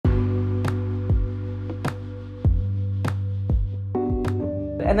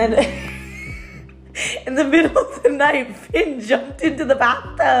And then in the middle of the night, Finn jumped into the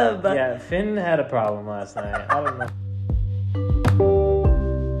bathtub. Yeah, Finn had a problem last night. I don't know.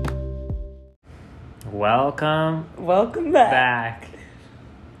 Welcome back.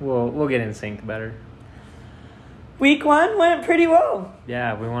 We'll get in sync better. Week 1 went pretty well.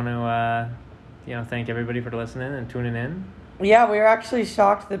 Yeah, we want to thank everybody for listening and tuning in. Yeah, we were actually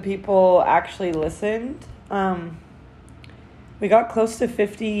shocked that people actually listened. We got close to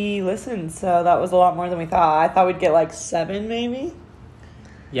 50 listens, so that was a lot more than we thought. I thought we'd get like 7 maybe.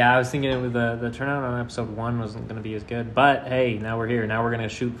 Yeah, I was thinking with the turnout on episode 1 wasn't going to be as good. But hey, now we're here. Now we're going to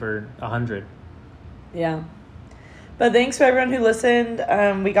shoot for 100. Yeah. But thanks for everyone who listened.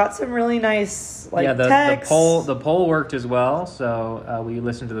 We got some really nice texts. The poll worked as well, so we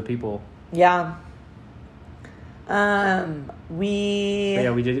listened to the people. Yeah. We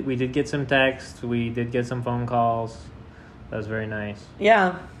did get some texts. We did get some phone calls. That was very nice.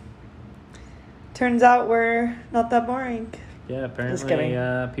 Yeah. Turns out we're not that boring. Yeah,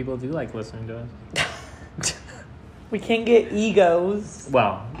 apparently people do like listening to us. We can't get egos.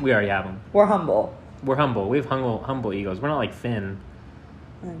 Well, we already have them. We're humble. We have humble egos. We're not like Finn.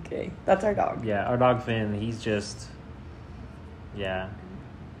 Okay, that's our dog. Yeah, our dog Finn, he's just... Yeah.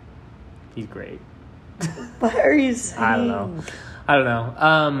 He's great. What are you saying? I don't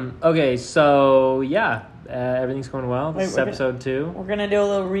know. Okay, so yeah, everything's going well. This is episode 2. We're going to do a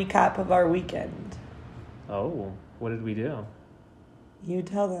little recap of our weekend. Oh, what did we do? You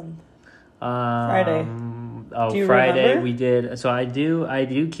tell them. Friday. Friday remember? We did. So I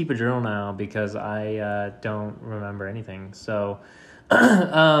do keep a journal now because I don't remember anything. So,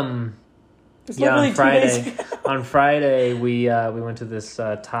 on Friday we went to this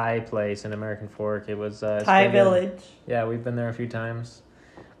Thai place in American Fork. It was Thai Village. Yeah, we've been there a few times.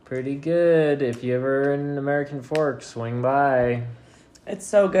 Pretty good. If you ever in American Fork, swing by. It's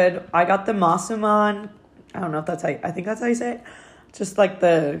so good. I got the masuman. I don't know if that's I think that's how you say it. Just like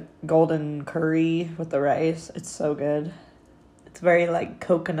the golden curry with the rice. It's so good. It's very like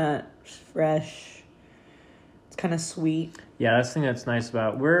coconut, fresh. It's kind of sweet. Yeah, that's the thing that's nice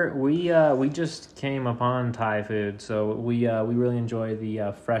about we just came upon Thai food, so we really enjoy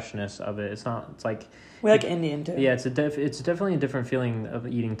the freshness of it. It's like we like Indian too. Yeah, it's definitely a different feeling of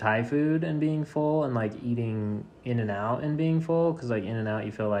eating Thai food and being full, and like eating In-N-Out and being full. Because like In-N-Out,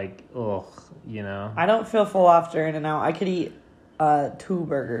 you feel like I don't feel full after In-N-Out. I could eat 2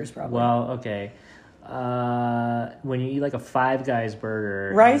 burgers probably. Well, okay. When you eat like a Five Guys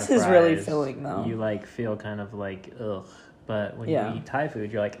burger, rice is really filling though. You like feel kind of like ugh. But when you eat Thai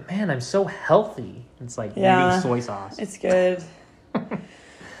food, you're like, man, I'm so healthy. It's like eating soy sauce. It's good.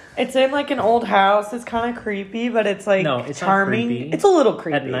 It's in like an old house. It's kind of creepy, but it's like it's charming. Not creepy. It's a little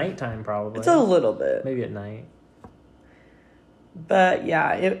creepy. At nighttime, probably. It's a little bit. Maybe at night. But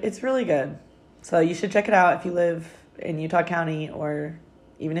yeah, it's really good. So you should check it out if you live in Utah County, or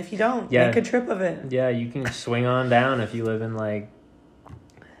even if you don't, make a trip of it. Yeah, you can swing on down if you live in like,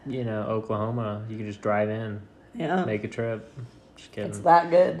 Oklahoma. You can just drive in. Yeah. Make a trip. Just kidding. It's that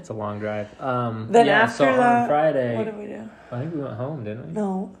good. It's a long drive. Then after that, on Friday, what did we do? I think we went home, didn't we?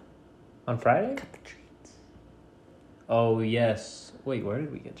 No. On Friday? Got the treats. Oh, yes. Wait, where did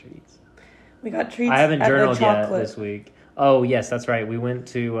we get treats? We got treats. I haven't journaled yet this week. Oh, yes, that's right. We went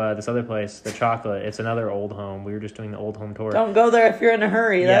to this other place, the Chocolate. It's another old home. We were just doing the old home tour. Don't go there if you're in a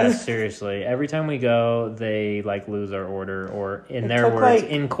hurry. Yeah, seriously. Every time we go, they lose our order, or in their words,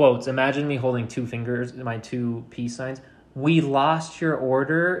 in quotes. Imagine me holding 2 fingers, my 2 peace signs. We lost your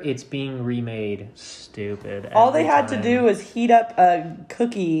order. It's being remade. Stupid. All they had to do was heat up a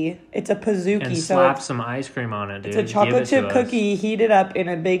cookie. It's a Pizookie. And slap some ice cream on it, dude. It's a chocolate chip cookie heated up in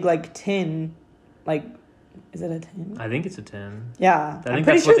a big tin. Is it a tin? I think it's a tin. Yeah. I'm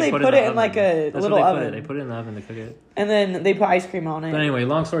pretty sure they put it in like a little oven. They put it in the oven to cook it. And then they put ice cream on it. But anyway,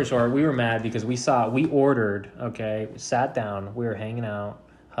 long story short, we were mad because we ordered, okay, we sat down, we were hanging out,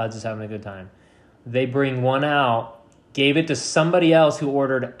 Huds is having a good time. They bring one out, gave it to somebody else who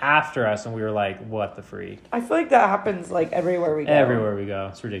ordered after us, and we were like, what the freak? I feel like that happens everywhere we go. Everywhere we go.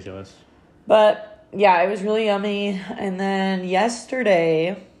 It's ridiculous. But yeah, it was really yummy. And then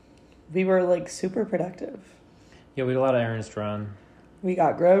yesterday, we were super productive. Yeah, we had a lot of errands to run. We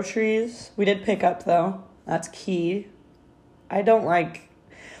got groceries. We did pick up, though. That's key. I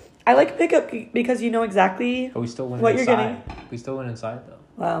like pickup because you know exactly but we still went what inside. You're getting. We still went inside, though.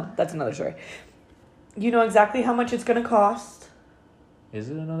 Well, that's another story. You know exactly how much it's going to cost. Is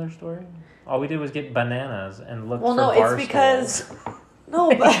it another story? All we did was get bananas and look for bar stools.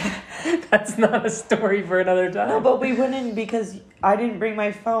 No, but That's not a story for another time. no, but we went in because I didn't bring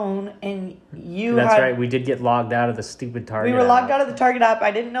my phone, and you. That's right. We did get logged out of the stupid Target. We were logged app. out of the Target app.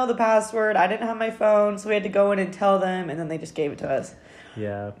 I didn't know the password. I didn't have my phone, so we had to go in and tell them, and then they just gave it to us.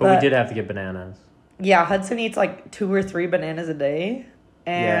 Yeah, but we did have to get bananas. Yeah, Hudson eats like 2 or 3 bananas a day.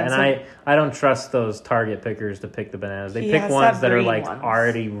 And I don't trust those Target pickers to pick the bananas. They pick ones that are like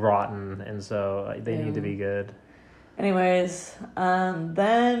already rotten, and so they need to be good. Anyways,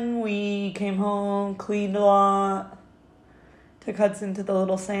 then we came home, cleaned a lot, took Hudson to the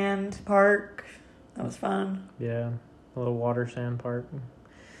little sand park. That was fun. Yeah, a little water sand park.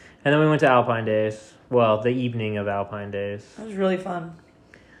 And then we went to Alpine Days. Well, the evening of Alpine Days. That was really fun.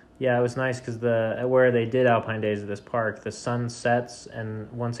 Yeah, it was nice because where they did Alpine Days at this park, the sun sets,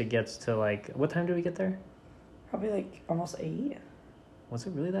 and once it gets to like, what time did we get there? Probably like almost 8. Was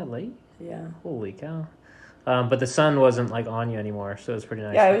it really that late? Yeah. Holy cow. But the sun wasn't like on you anymore, so it was pretty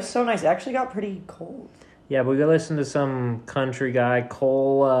nice. Yeah, it was so nice. It actually got pretty cold. Yeah, but we got to listen to some country guy,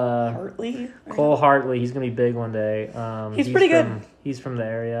 Cole Hartley. Cole Hartley. He's gonna be big one day. He's pretty good. He's from the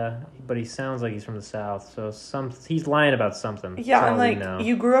area, but he sounds like he's from the South. So he's lying about something. Yeah, and like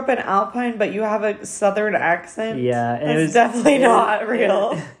you grew up in Alpine, but you have a Southern accent. Yeah, and it's definitely not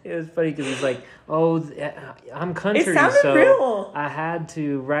real. It was funny because he's like, "Oh, I'm country, it sounded so real. I had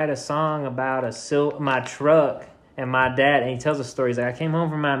to write a song about my truck." And my dad, and he tells a story. He's like, I came home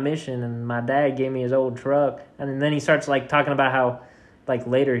from my mission, and my dad gave me his old truck. And then he starts like talking about how, like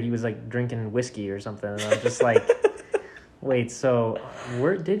later he was like drinking whiskey or something. And I'm just like, wait, so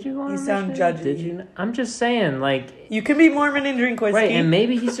where did you go on? You a sound mission? judgy. Did you? I'm just saying, like, you can be Mormon and drink whiskey, right? And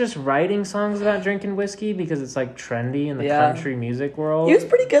maybe he's just writing songs about drinking whiskey because it's like trendy in the country music world. He was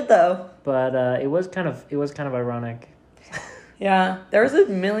pretty good though. But it was kind of ironic. Yeah, there was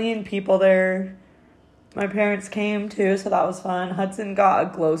 1 million people there. My parents came too, so that was fun. Hudson got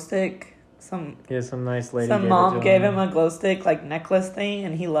a glow stick. Some nice lady. Some mom gave him a glow stick like necklace thing,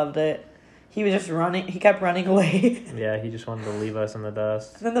 and he loved it. He was just running. He kept running away. Yeah, he just wanted to leave us in the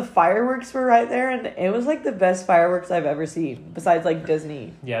dust. And then the fireworks were right there, and it was like the best fireworks I've ever seen, besides like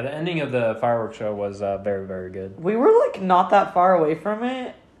Disney. Yeah, the ending of the fireworks show was very, very good. We were like not that far away from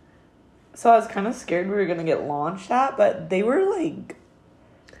it, so I was kind of scared we were gonna get launched at, but they were like.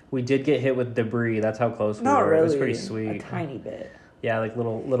 We did get hit with debris. That's how close we Not were. really. It was pretty sweet. A tiny bit. Yeah, like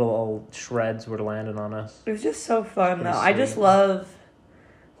little old shreds were landing on us. It was just so fun, though. Sweet. I just love,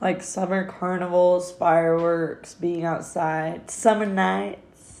 like, summer carnivals, fireworks, being outside, summer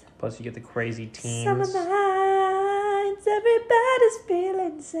nights. Plus, you get the crazy teens. Summer nights, everybody's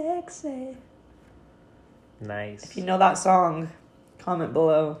feeling sexy. Nice. If you know that song, comment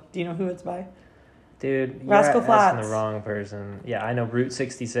below. Do you know who it's by? Dude, Rascal you're Flatts. asking the wrong person. Yeah, I know Route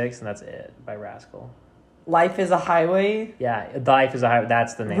 66, and that's it, by Rascal. Life is a Highway? Yeah, Life is a Highway.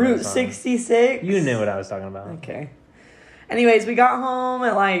 That's the name Route of the song. 66? You knew what I was talking about. Okay. Anyways, we got home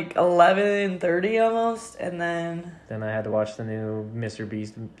at like 11:30 almost, and then... Then I had to watch the new Mr.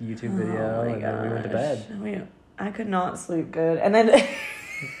 Beast YouTube video, and then we went to bed. I could not sleep good. And then...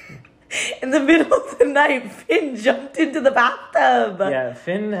 In the middle of the night, Finn jumped into the bathtub. Yeah,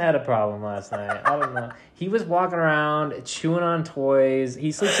 Finn had a problem last night. I don't know. He was walking around, chewing on toys.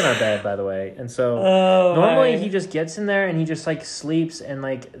 He sleeps in our bed, by the way. And so normally he just gets in there and he just like sleeps and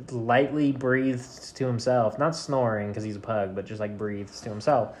like lightly breathes to himself. Not snoring because he's a pug, but just like breathes to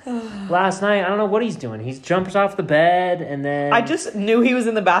himself. Last night, I don't know what he's doing. He jumps off the bed and then... I just knew he was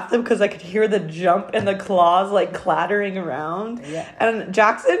in the bathtub because I could hear the jump and the claws like clattering around. Yeah. And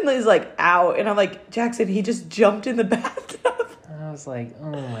Jackson is like out. And I'm like, Jackson, he just jumped in the bathtub. I was like, oh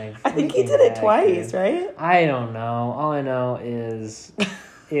my... I think he did it twice, dude. right? I don't know. All I know is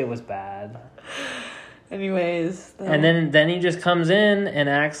it was bad. Anyways. And then he just comes in and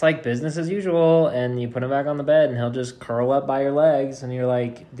acts like business as usual, and you put him back on the bed, and he'll just curl up by your legs, and you're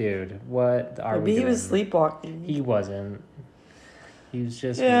like, dude, what are we doing? Maybe he was sleepwalking. He wasn't. He was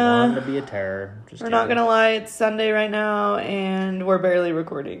just wanting to be a terror. We're not going to lie. It's Sunday right now, and we're barely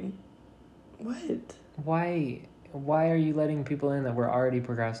recording. What? Why are you letting people in that we're already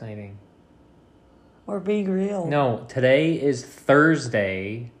procrastinating? We're being real. No, today is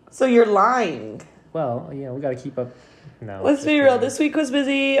Thursday. So you're lying. Well, yeah, we got to keep up. No. Let's be real. This week was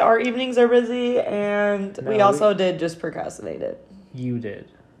busy. Our evenings are busy. And we also did just procrastinate it. You did.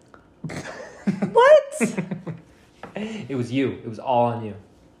 What? It was you. It was all on you.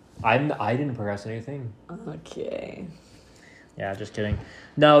 I didn't procrastinate a thing. Okay. Yeah, just kidding.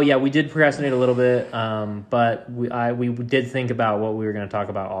 No, yeah, we did procrastinate a little bit, but we did think about what we were going to talk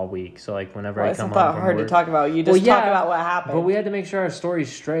about all week. So like whenever I come home from work, it's not that hard to talk about. You just talk about what happened. But we had to make sure our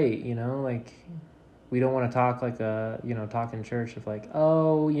story's straight, you know, like We don't want to talk like talk in church of like,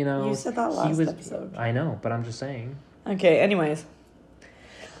 oh, You said that last episode. I know, but I'm just saying. Okay, anyways.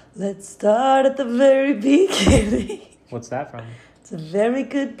 Let's start at the very beginning. What's that from? It's a very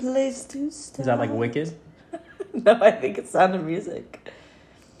good place to start. Is that like Wicked? No, I think it's Sound of Music.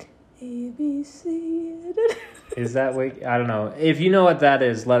 ABC. Is that Wicked? I don't know. If you know what that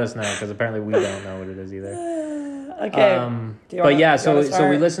is, let us know, because apparently we don't know what it is either. Okay. So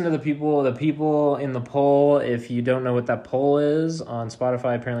we listen to the people in the poll. If you don't know what that poll is on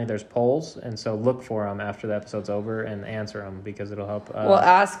Spotify, apparently there's polls, and so look for them after the episode's over and answer them, because it'll help. We'll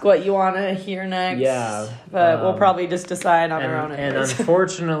ask what you want to hear next. Yeah, but we'll probably just decide on our own. And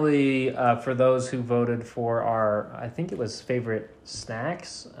unfortunately, for those who voted for I think it was favorite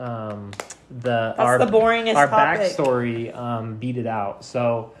snacks, that's the boringest our topic. Backstory beat it out.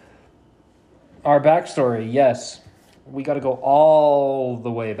 So our backstory, yes. We got to go all the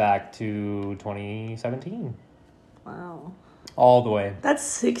way back to 2017. Wow. All the way. That's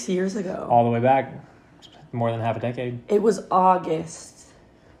 6 years ago. All the way back. More than half a decade. It was August.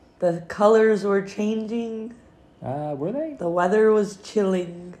 The colors were changing. Were they? The weather was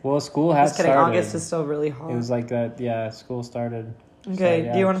chilling. Well, school has started. August is still really hot. It was like that. Yeah, school started. Okay, so,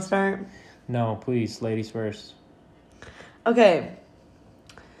 yeah. Do you want to start? No, please. Ladies first. Okay.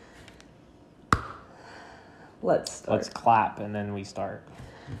 Let's start. Let's clap and then we start.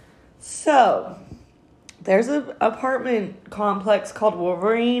 So, there's an apartment complex called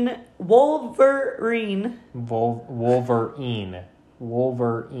Wolverine. Wolverine,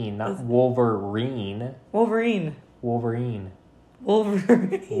 not Wolverine. Wolverine.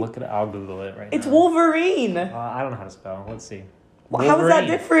 Look at it. I'll Google it right now. It's Wolverine. I don't know how to spell. Let's see. How is that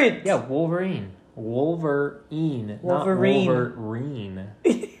different? Yeah, Wolverine. Wolverine. Not Wolverine.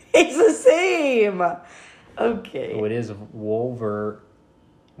 It's the same. Okay. Oh, it is Well,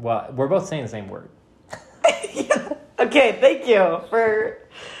 we're both saying the same word. Yeah. Okay, thank you for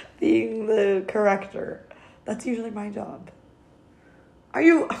being the corrector. That's usually my job. Are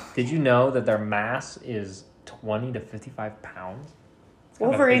you... Did you know that their mass is 20 to 55 pounds?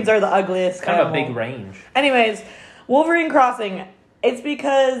 Wolverines are the ugliest kind of a animal. big range. Anyways, Wolverine Crossing. It's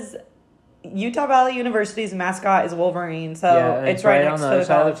because Utah Valley University's mascot is Wolverine, so it's right next on the to other the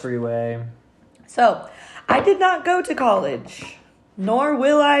side of college. the freeway. So, I did not go to college, nor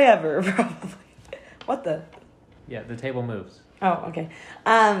will I ever, probably. What the? Yeah, the table moves. Oh, okay.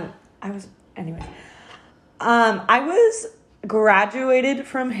 I was graduated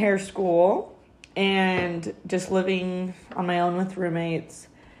from hair school and just living on my own with roommates,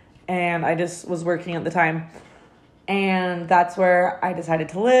 and I just was working at the time, and that's where I decided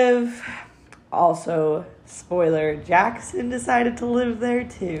to live. Also, spoiler, Jackson decided to live there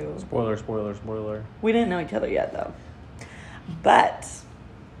too. Spoiler. We didn't know each other yet, though. But,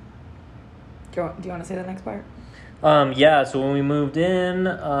 do you want to say the next part? Yeah, so when we moved in,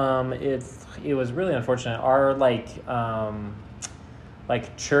 it was really unfortunate. Our,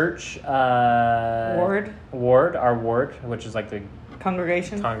 church... Ward, which is like the...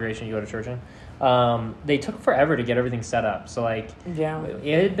 Congregation you go to church in. They took forever to get everything set up. So, it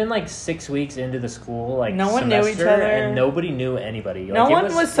had been, 6 weeks into the school, no one knew each other. And nobody knew anybody. No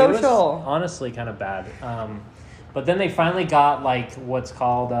one was social. It was honestly kind of bad. But then they finally got, what's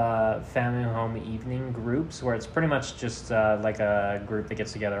called family home evening groups, where it's pretty much just, a group that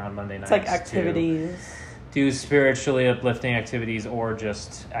gets together on Monday nights. It's activities. Do spiritually uplifting activities or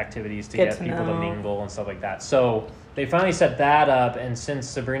just activities to get people to mingle and stuff like that. So they finally set that up, and since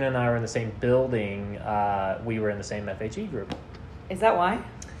Sabrina and I were in the same building, we were in the same FHE group. Is that why?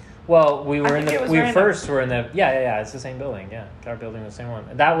 Well, we were it's the same building, yeah. Our building was the same one.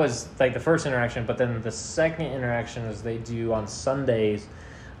 That was the first interaction, but then the second interaction is they do on Sundays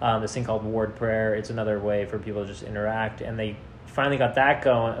this thing called ward prayer. It's another way for people to just interact, and they finally got that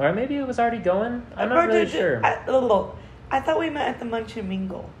going, or maybe it was already going. I'm not really sure. I thought we met at the Munch and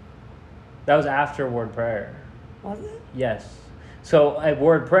Mingle. That was after ward prayer. Was it? Yes. So at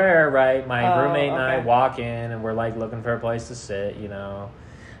ward prayer, right, my roommate and I walk in, and we're looking for a place to sit,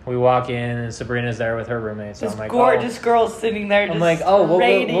 We walk in, and Sabrina's there with her roommate. So this gorgeous girl sitting there. I'm we'll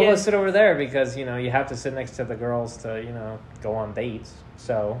go sit over there, because you have to sit next to the girls to go on dates.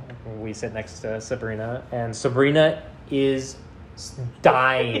 So we sit next to Sabrina, and Sabrina is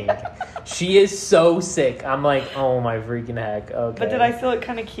dying. She is so sick. I'm oh my freaking heck. Okay. But did I feel it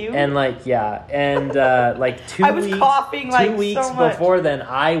kind of cute? And 2 I was weeks, coughing 2 weeks so much. before then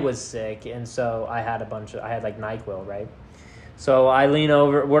I was sick, and so I had NyQuil, right? So I lean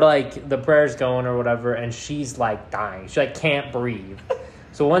over, we're the prayer's going or whatever, and she's dying. She can't breathe.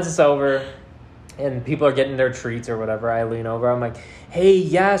 So once it's over, and people are getting their treats or whatever, I lean over. I'm like, hey,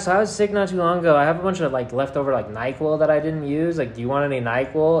 yeah, so I was sick not too long ago. I have a bunch of like leftover like NyQuil that I didn't use. Like, do you want any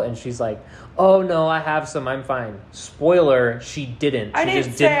NyQuil? And she's like, oh no, I have some. I'm fine. Spoiler, she didn't. She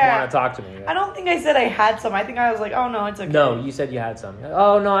just didn't want to talk to me. I don't think I said I had some. I think I was like, oh no, it's okay. No, you said you had some. Like,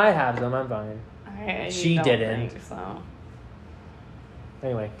 oh no, I have some. I'm fine. She didn't. So.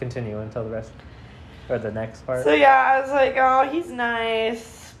 Anyway, continue and tell the rest. Or the next part. So yeah, I was like, oh, he's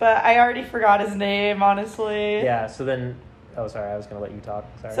nice. But I already forgot his name, honestly. Yeah, so then... Oh, sorry, I was going to let you talk.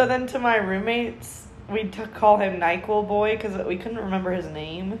 Sorry. So then to my roommates, we call him NyQuil Boy because we couldn't remember his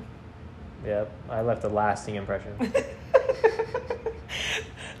name. Yep, I left a lasting impression. But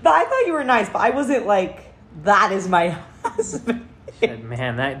I thought you were nice, but I wasn't like, that is my husband.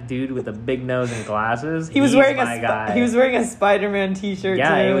 Man, that dude with the big nose and glasses, he was wearing guy. He was wearing a Spider-Man t-shirt,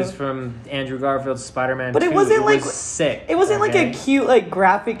 yeah, too. It was from Andrew Garfield's Spider-Man But 2. it wasn't like... was sick. It wasn't like a cute, like,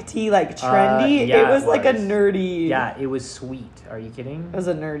 graphic tee, like, trendy. Yeah, it was like a nerdy... Yeah, it was sweet. Are you kidding? It was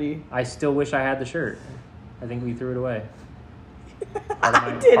a nerdy. I still wish I had the shirt. I think we threw it away.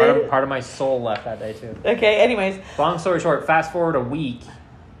 Part of my soul left that day, too. Okay, anyways. Long story short, fast forward a week,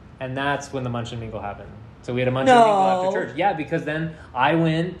 and that's when the Munch and Mingle happened. So we had a Munch and Mingle after church. Yeah, because then I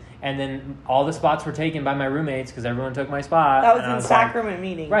went, and then all the spots were taken by my roommates because everyone took my spot. That was in sacrament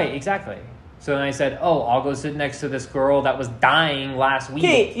meeting. Right, exactly. So then I said, oh, I'll go sit next to this girl that was dying last week.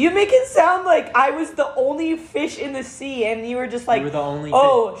 Okay, you make it sound like I was the only fish in the sea, and you were just like, you were the only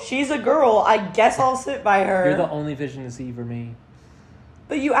fish. She's a girl. I guess I'll sit by her. You're the only fish in the sea for me.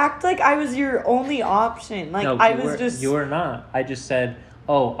 But you act like I was your only option. Like, no, You were not. I just said,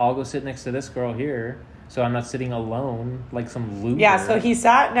 oh, I'll go sit next to this girl here. So I'm not sitting alone like some loser. Yeah, so he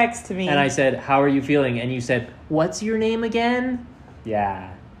sat next to me. And I said, how are you feeling? And you said, what's your name again?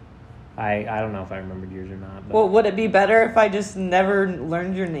 Yeah. I don't know if I remembered yours or not. But well, would it be better if I just never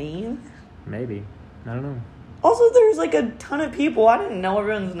learned your name? Maybe. I don't know. Also, there's like a ton of people. I didn't know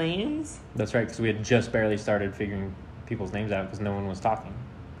everyone's names. That's right, because we had just barely started figuring people's names out because no one was talking.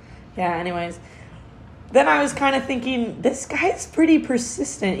 Yeah, anyways. Then I was kind of thinking, this guy's pretty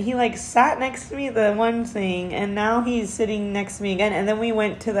persistent. He, like, sat next to me the one thing, and now he's sitting next to me again. And then we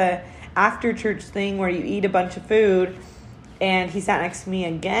went to the after-church thing where you eat a bunch of food, and he sat next to me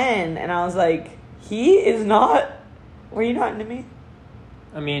again. And I was like, he is not... Were you not into me?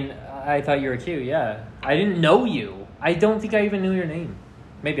 I mean, I thought you were cute, yeah. I didn't know you. I don't think I even knew your name.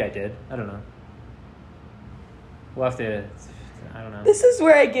 Maybe I did. I don't know. We'll have to... I don't know. This is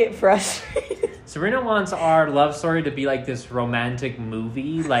where I get frustrated. Sabrina wants our love story to be like this romantic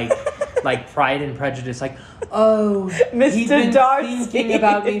movie, like Pride and Prejudice, like, oh, Mr. he's been Darcy. thinking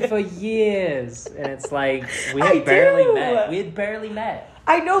about me for years, and it's like we had barely met.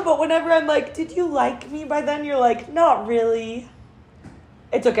 I know, but whenever I'm like, did you like me by then? You're like, not really.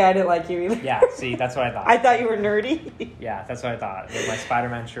 It's okay, I didn't like you either. Yeah, see, that's what I thought. I thought you were nerdy. Yeah, that's what I thought, with my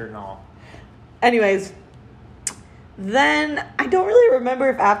Spider-Man shirt and all. Anyways. Then, I don't really remember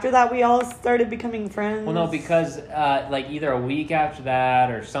if after that we all started becoming friends. Well, no, because, like, either a week after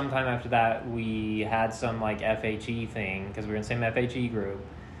that or sometime after that, we had some, like, FHE thing, because we were in the same FHE group.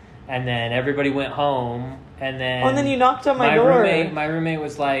 And then everybody went home, and then... Oh, and then you knocked on my door. My roommate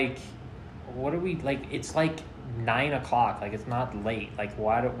was like, what are we... Like, it's, like, 9 o'clock. Like, it's not late. Like,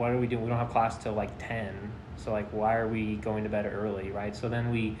 what are we doing? We don't have class till, like, 10. So, like, why are we going to bed early, right? So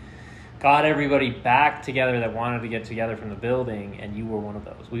then we... got everybody back together that wanted to get together from the building, and you were one of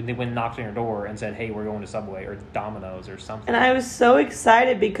those. We went and knocked on your door and said, hey, we're going to Subway or Domino's or something. And I was so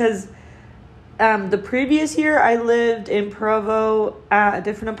excited because the previous year I lived in Provo at a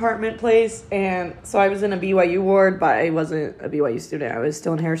different apartment place, and so I was in a BYU ward, but I wasn't a BYU student. I was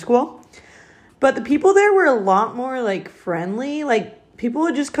still in hair school. But the people there were a lot more, like, friendly. Like, people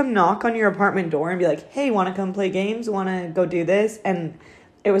would just come knock on your apartment door and be like, hey, want to come play games? Want to go do this? And...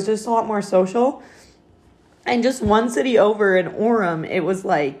 it was just a lot more social. And just one city over in Orem, it was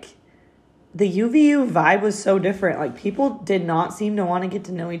like the UVU vibe was so different. Like, people did not seem to want to get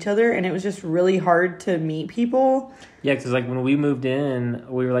to know each other, and it was just really hard to meet people. Yeah, because, like, when we moved in,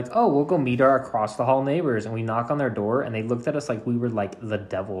 we were like, oh, we'll go meet our across-the-hall neighbors. And we knock on their door, and they looked at us like we were, like, the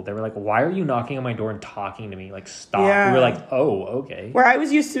devil. They were like, why are you knocking on my door and talking to me? Like, stop. Yeah. We were like, oh, okay. Where I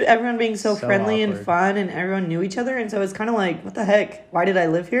was used to everyone being so friendly awkward and fun, and everyone knew each other, and so it's kind of like, what the heck? Why did I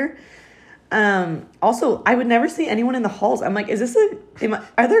live here? Also, I would never see anyone in the halls. I'm like,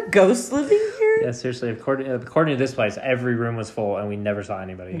 are there ghosts living here? Yeah, seriously. According to this place, every room was full, and we never saw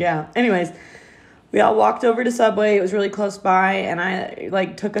anybody. Yeah. Anyways, we all walked over to Subway. It was really close by, and I,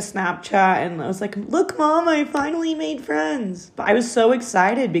 like, took a Snapchat, and I was like, look, Mom, I finally made friends. But I was so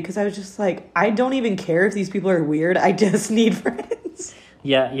excited because I was just like, I don't even care if these people are weird. I just need friends.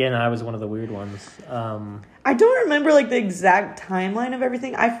 Yeah, no, I was one of the weird ones. I don't remember like the exact timeline of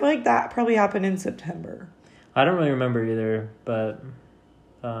everything. I feel like that probably happened in September. I don't really remember either, but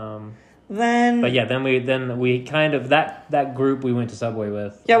then we kind of that group we went to Subway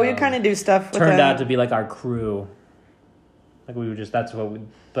with. Yeah, we would kind of do stuff with turned them. out to be like our crew. Like we would just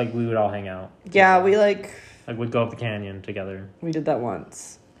we would all hang out. Yeah, we like we'd go up the canyon together. We did that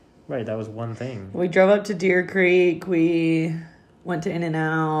once. Right, that was one thing. We drove up to Deer Creek. We went to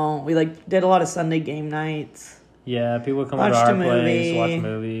In-N-Out. We like did a lot of Sunday game nights. Yeah, people would come to our place, watch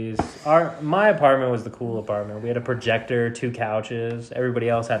movies. My apartment was the cool apartment. We had a projector, 2 couches. Everybody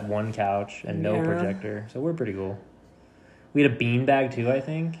else had 1 couch and no projector. So we're pretty cool. We had a beanbag too, I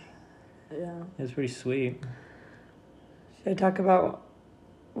think. Yeah. It was pretty sweet. Should I talk about...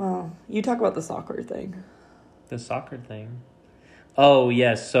 Well, you talk about the soccer thing. The soccer thing? Oh,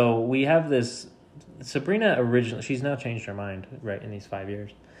 yes. So we have this... Sabrina originally... She's now changed her mind, right, in these 5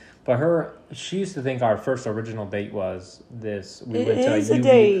 years. But she used to think our first original date was this. It is a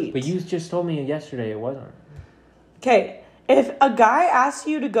date. But you just told me yesterday it wasn't. Okay, if a guy asks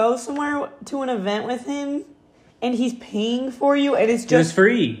you to go somewhere to an event with him, and he's paying for you, and it's just... It was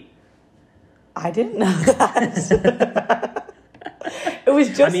free. I didn't know that. It was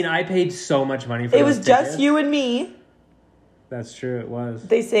just... I mean, I paid so much money for it. It was just you and me. That's true, it was.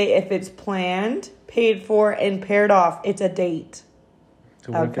 They say if it's planned, paid for, and paired off, it's a date.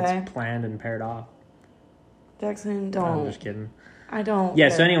 So what if it's planned and paired off? Jackson, don't. I'm just kidding. I don't. Yeah,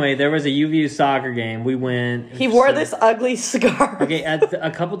 so anyway, there was a UVU soccer game. We went. He wore this ugly scarf. Okay, a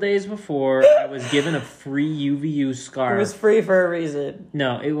couple days before, I was given a free UVU scarf. It was free for a reason.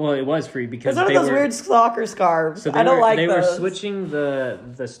 No, it was free because it's one of those weird soccer scarves. I don't like those. They were switching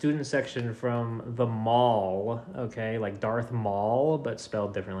the student section from the mall, okay, like Darth Maul, but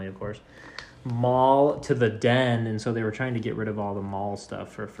spelled differently, of course. Mall to the den, and so they were trying to get rid of all the mall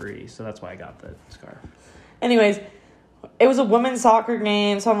stuff for free, so that's why I got the scarf. Anyways, it was a women's soccer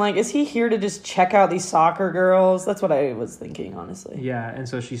game, so I'm like, is he here to just check out these soccer girls? That's what I was thinking, honestly. Yeah, and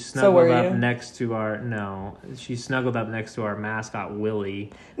so she snuggled up next to our mascot,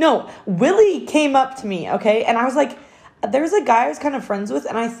 Willie. No, Willie came up to me, okay, and I was like, there was a guy I was kind of friends with,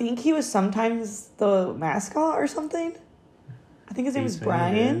 and I think he was sometimes the mascot or something. I think his name was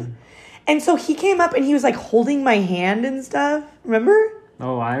Brian. And so he came up and he was like holding my hand and stuff. Remember?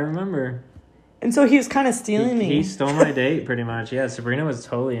 Oh, I remember. And so he was kind of stealing me. He stole my date pretty much. Yeah, Sabrina was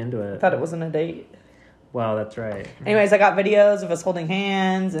totally into it. I thought it wasn't a date. Well, that's right. Anyways, I got videos of us holding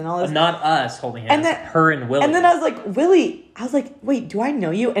hands and all this. Not us holding hands. And then, her and Willie. And then I was like, Willie. I was like, wait, do I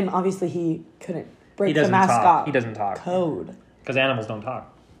know you? And obviously he couldn't break the mascot. He doesn't talk. Code. Because animals don't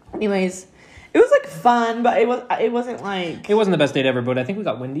talk. Anyways, it was like fun, but it wasn't like... It wasn't the best date ever, but I think we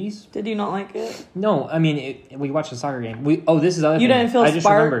got Wendy's. Did you not like it? No, I mean, we watched the soccer game. This is other thing. You didn't feel I just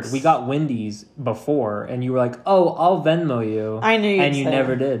remembered. We got Wendy's before, and you were like, oh, I'll Venmo you. I knew you'd And you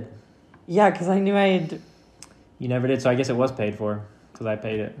never did. Yeah, because I knew I'd... You never did, so I guess it was paid for, because I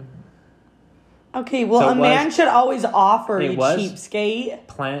paid it. Okay, well, a man should always offer, you cheapskate.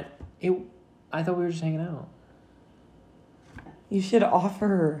 I thought we were just hanging out. You should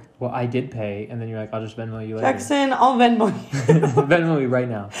offer. Well, I did pay, and then you're like, I'll just Venmo you later. Jackson, I'll Venmo you. Venmo me right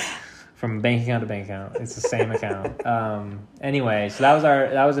now. From bank account to bank account. It's the same account. Anyway, so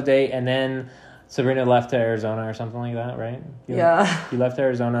that was a date, and then Sabrina left to Arizona or something like that, right? You left to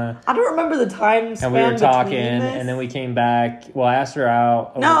Arizona. I don't remember the time span. And we were talking, and then we came back. Well, I asked her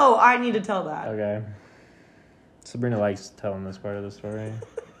out. No, I need to tell that. Okay. Sabrina likes telling this part of the story.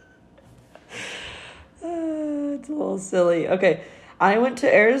 It's a little silly. Okay, I went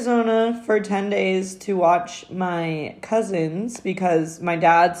to Arizona for 10 days to watch my cousins because my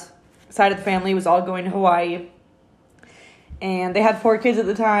dad's side of the family was all going to Hawaii. And they had 4 kids at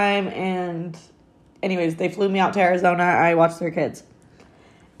the time. And anyways, they flew me out to Arizona. I watched their kids.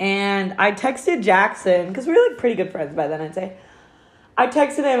 And I texted Jackson, because we were like pretty good friends by then, I'd say. I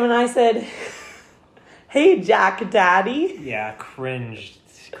texted him and I said, hey, Jack Daddy. Yeah, cringe.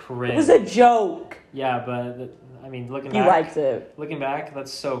 It was a joke. Yeah, but I mean, looking back... You liked it. Looking back,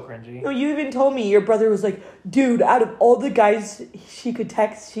 that's so cringy. No, you even told me your brother was like, dude, out of all the guys she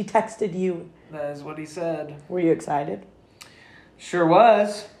texted you. That is what he said. Were you excited? Sure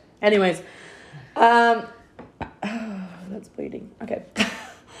was. Anyways, that's bleeding. Okay.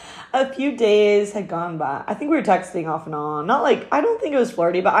 A few days had gone by. I think we were texting off and on. Not like, I don't think it was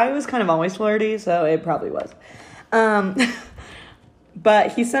flirty, but I was kind of always flirty, so it probably was.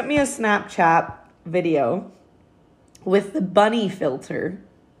 But he sent me a Snapchat video with the bunny filter.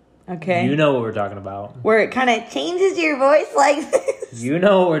 Okay? You know what we're talking about. Where it kind of changes your voice like this. You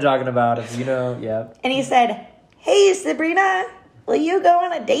know what we're talking about. If you know, yeah. And he said, hey, Sabrina. will you go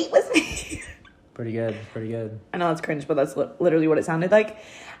on a date with me? Pretty good. Pretty good. I know that's cringe, but that's literally what it sounded like.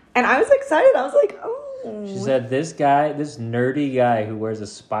 And I was excited. I was like, oh. She said, this nerdy guy who wears a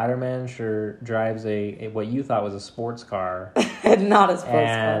Spider-Man shirt, drives a what you thought was a sports car. Not a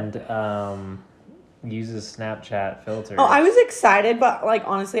sports car. And uses Snapchat filters. Oh, I was excited, but, like,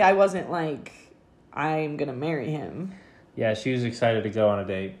 honestly, I wasn't like, I'm going to marry him. Yeah, she was excited to go on a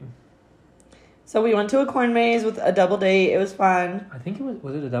date. So we went to a corn maze with a double date. It was fun. I think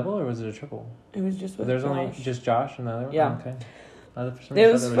was it a double or was it a triple? It was just with There's Josh. only just Josh and the other one? Yeah. Okay.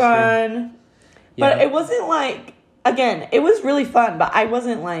 It was fun. Yeah. But it wasn't like, again, it was really fun, but I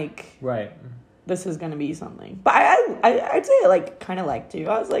wasn't like, right. This is going to be something. But I'd say I, like, kind of liked you.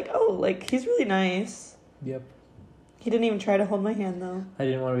 I was like, oh, like, he's really nice. Yep. He didn't even try to hold my hand, though. I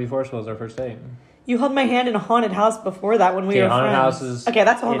didn't want to be forceful as our first date. You held my hand in a haunted house before that when we were haunted friends. Houses. Okay,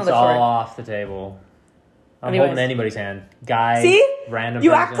 that's a whole other story. It's story. all off the table. I'm Anyways. holding anybody's hand. Guy, See? random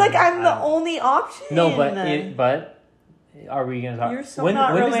You person. act like I'm the only option. No, but are we going to talk? You're so when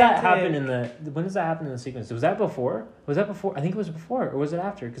not does that romantic. when does that happen in the sequence? Was that before? I think it was before, or was it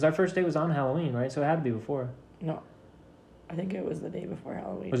after? Because our first date was on Halloween, right? So it had to be before. No. I think it was the day before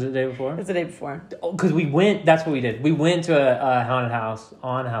Halloween. Was it the day before? It was the day before. Oh, because we went. That's what we did. We went to a haunted house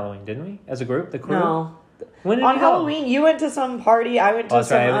on Halloween, didn't we? As a group, the crew. No. When did on we go? Halloween, you went to some party. I went to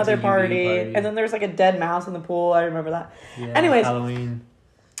some I went other to UV party, party. and then there was like a dead mouse in the pool. I remember that. Yeah, Anyways, Halloween.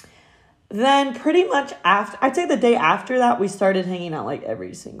 Then pretty much after, I'd say the day after that, we started hanging out like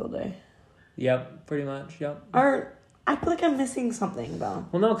every single day. Yep, pretty much. Yep. Or I feel like I'm missing something though.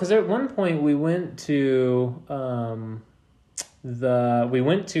 Well, no, because at one point we went to a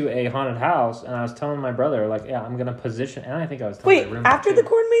haunted house, and I was telling my brother, like, yeah, I'm gonna position, and I think I was telling my roommate after too. the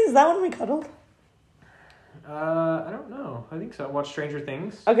corn maze, is that when we cuddled? I don't know. I think so. Watch Stranger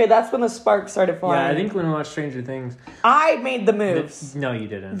Things. Okay, that's when the sparks started flying. Yeah, I think when we watched Stranger Things. I made the moves. No, you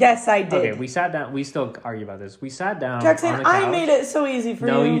didn't. Yes, I did. Okay, we sat down. We still argue about this. We sat down. Jackson, on the couch. I made it so easy for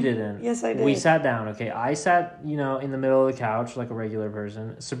you. No, you didn't. Yes, I did. We sat down. Okay, I sat, in the middle of the couch like a regular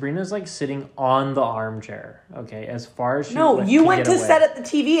person. Sabrina's like sitting on the armchair. Okay, as far as she. No, you can went get to away. set at the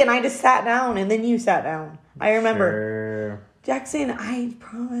TV, and I just sat down, and then you sat down. I remember. Sure. Jackson, I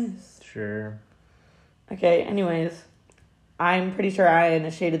promise. Sure. Okay, anyways. I'm pretty sure I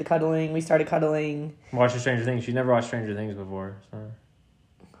initiated the cuddling. We started cuddling. Watching Stranger Things. She never watched Stranger Things before, so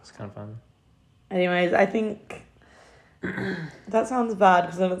it's kind of fun. Anyways, I think that sounds bad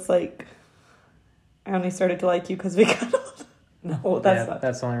because then it's like I only started to like you because we cuddled. No, that's not.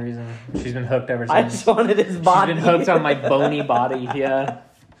 That's the only reason. She's been hooked ever since. I just wanted his body. She's been hooked on my bony body. Yeah.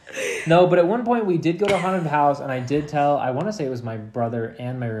 No, but at one point we did go to a haunted house, and I did tell, I want to say it was my brother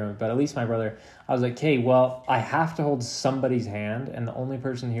and my roommate, but at least my brother, I was like, hey, well, I have to hold somebody's hand, and the only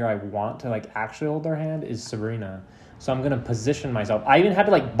person here I want to, like, actually hold their hand is Sabrina. So I'm going to position myself. I even had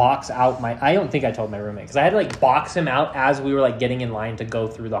to, like, box out I don't think I told my roommate, because I had to, like, box him out as we were, like, getting in line to go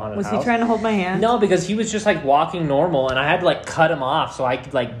through the haunted house. Was he trying to hold my hand? No, because he was just, like, walking normal, and I had to, like, cut him off so I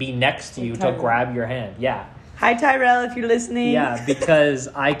could, like, be next to you to grab your hand. Yeah. Hi, Tyrell, if you're listening. Yeah, because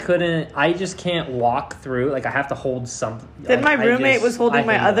I just can't walk through. Like, I have to hold something. Then my roommate was holding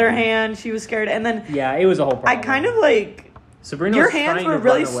my other hand. She was scared. And then... Yeah, it was a whole problem. I kind of, like... Sabrina your was hands trying were to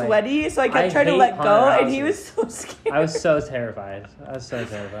really run away. sweaty, so I kept trying to let go, and he was so scared. I was so terrified.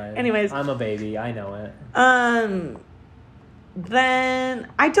 Anyways. I'm a baby. I know it. Then...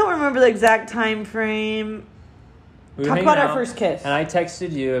 I don't remember the exact time frame. Talk about our first kiss. And I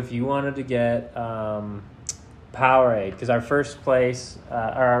texted you if you wanted to get... Powerade, because our first place, we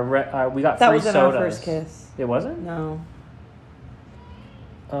got free sodas. That wasn't our first kiss. It wasn't? No.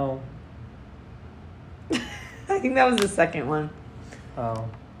 Oh. I think that was the second one. Oh.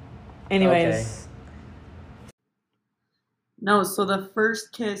 Anyways. Okay. No, so the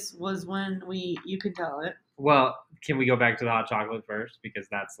first kiss was when you could tell it. Well, can we go back to the hot chocolate first? Because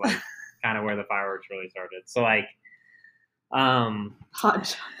that's like kind of where the fireworks really started. So like, hot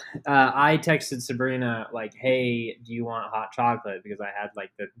chocolate. I texted Sabrina like, "Hey, do you want hot chocolate?" Because I had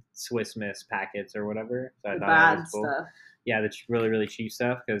like the Swiss Miss packets or whatever. So I thought that was cool. Stuff. Yeah, the really really cheap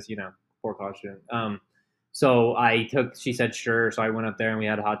stuff because poor college student. So she said sure. So I went up there and we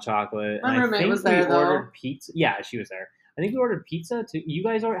had hot chocolate. My roommate was there though. Ordered pizza. Yeah, she was there. I think we ordered pizza too. You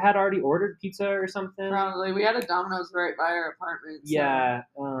guys had already ordered pizza or something. Probably. We had a Domino's right by our apartment. So. Yeah.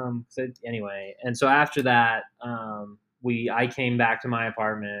 So anyway, and so after that, I came back to my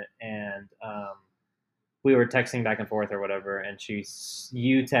apartment and we were texting back and forth or whatever, and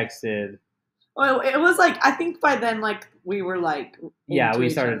you texted. Well, it was like I think by then like we were like we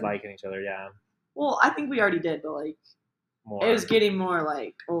started liking each other. Yeah. Well, I think we already did, but like more. It was getting more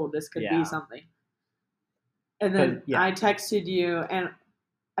like, oh, this could be something. And then yeah. I texted you, and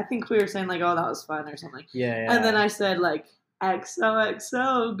I think we were saying like, "Oh, that was fun" or something. Yeah. And then I said like,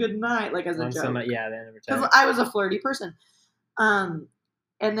 "XOXO, good night," like as a joke. They never Because text. I was a flirty person. And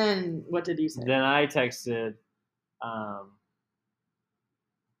then what did you say? Then I texted.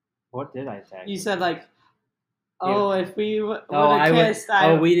 What did I text? You said like, "Oh, if we would have kissed,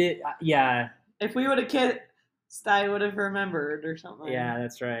 we did. Yeah. If we would have kissed, I would have remembered or something." Yeah,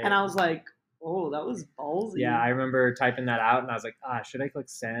 that's right. And I was like, "Oh, that was ballsy." Yeah, I remember typing that out, and I was like, should I click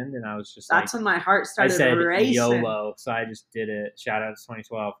send? And I was just that's when my heart started I said racing. YOLO, so I just did it. Shout out to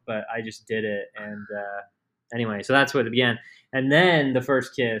 2012, but I just did it, and anyway, so that's what it began. And then the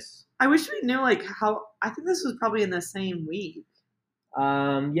first kiss. I wish we knew like how. I think this was probably in the same week.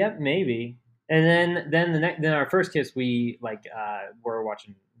 Yep, maybe. And then our first kiss, we were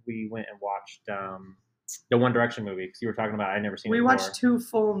watching. We went and watched the One Direction movie because you were talking about. I'd never seen. We it watched 2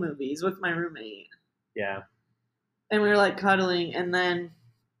 full movies with my roommate. Yeah. And we were like cuddling, and then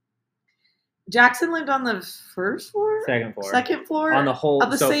Jackson lived on the first floor, second floor on the whole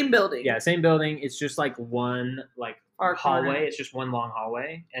of the same building. Yeah, same building. It's just like one hallway. Corner. It's just one long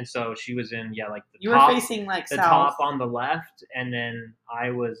hallway, and so she was in the you top, were facing like the south. top on the left, and then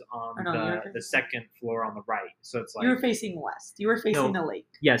I was on the second floor on the right. So it's like you were facing west. You were facing the lake.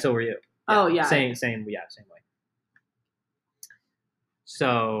 Yeah, so were you. Yeah, oh yeah, same way.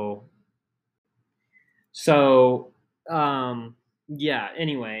 So yeah.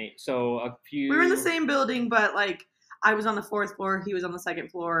 Anyway, so we were in the same building, but like I was on the 4th floor, he was on the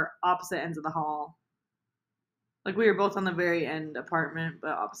 2nd floor, opposite ends of the hall. Like we were both on the very end apartment,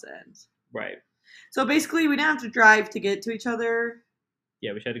 but opposite ends. Right. So basically, we didn't have to drive to get to each other.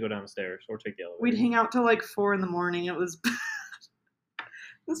 Yeah, we just had to go down the stairs or take the elevator. We'd hang out till like 4 in the morning. It was it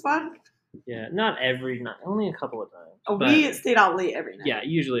was fun. Yeah, not every night, only a couple of times. Oh, we stayed out late every night. Yeah,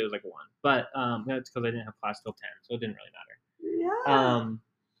 usually it was like 1, but that's because I didn't have class till 10, so it didn't really matter.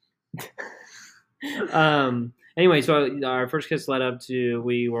 Yeah. Anyway, so our first kiss led up to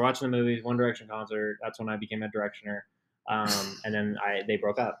we were watching the movie One Direction concert. That's when I became a Directioner. And then they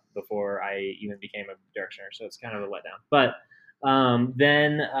broke up before I even became a Directioner, so it's kind of a letdown. But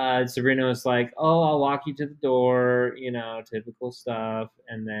then Sabrina was like, "Oh, I'll walk you to the door," typical stuff.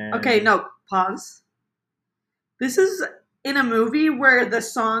 And then okay, no, pause. This is in a movie where the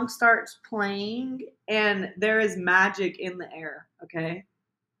song starts playing and there is magic in the air. Okay,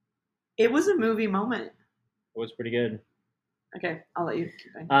 it was a movie moment. It was pretty good. Okay, I'll let you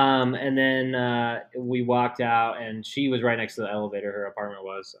keep going. And then we walked out, and she was right next to the elevator. Her apartment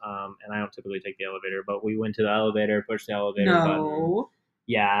was. And I don't typically take the elevator, but we went to the elevator, pushed the elevator button.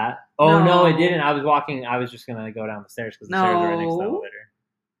 Yeah. Oh, no, it didn't. I was walking. I was just going to go down the stairs because the stairs are right next to the elevator.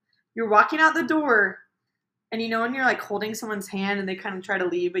 You're walking out the door, and when you're like holding someone's hand and they kind of try to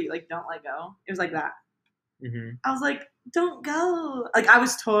leave, but you like don't let go. It was like that. Mm-hmm. I was like, don't go. Like I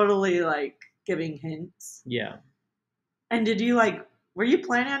was totally like giving hints. Yeah. And did you were you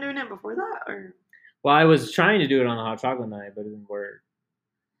planning on doing it before that, or? Well, I was trying to do it on the hot chocolate night, but it didn't work.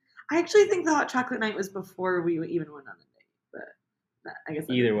 I actually think the hot chocolate night was before we even went on a date, but I guess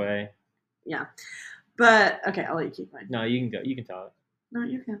either way. Yeah, but okay, I'll let you keep going. No, you can go. You can tell it. No,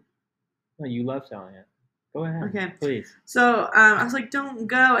 you can. No, you love telling it. Go ahead. Okay, please. So I was like, "Don't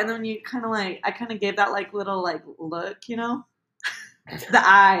go," and then you kind of I kind of gave that little look, the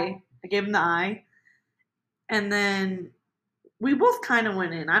eye. I gave him the eye, and then we both kind of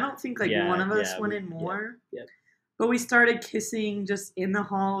went in. I don't think one of us went in more. Yeah. But we started kissing just in the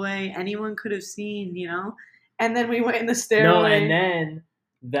hallway. Anyone could have seen, And then we went in the stairway. No, and then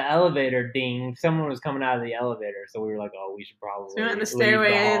the elevator ding. Someone was coming out of the elevator, so we were like, "Oh, we should probably." So we went in the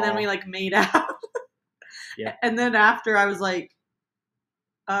stairway, and then we made out. Yeah. And then after, I was like,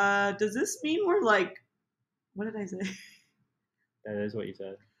 "Does this mean we're what did I say?" That is what you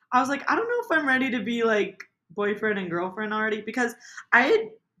said. I was like, I don't know if I'm ready to be boyfriend and girlfriend already, because I had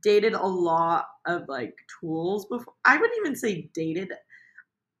dated a lot of tools before. I wouldn't even say dated.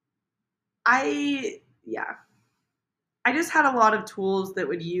 I just had a lot of tools that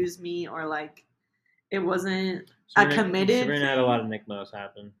would use me, or it wasn't a committed. Sabrina had a lot of Nick Moss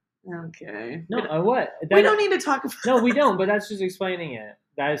happen. Okay. No, what? We don't need to talk about. No, we don't. But that's just explaining it.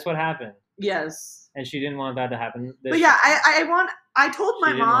 That is what happened. Yes. And she didn't want that to happen. But yeah, I told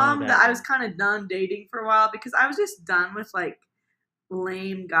my mom that I was kind of done dating for a while, because I was just done with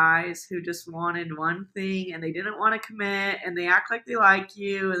lame guys who just wanted one thing and they didn't want to commit, and they act like they like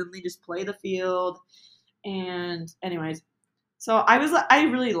you and then they just play the field. And anyways, so I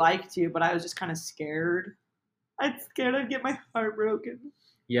really liked you, but I was just kind of scared. I'm scared I'd get my heart broken.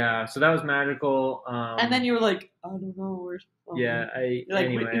 Yeah, so that was magical. And then you were like, I don't know. Yeah, You're like,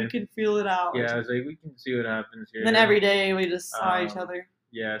 anyway. we can feel it out. Yeah, I was like, we can see what happens here. And then every day we just saw each other.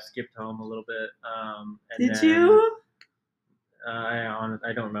 Yeah, skipped home a little bit. Did you?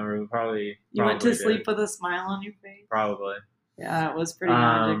 I don't remember. We probably went to sleep did. with a smile on your face. Probably. Yeah, it was pretty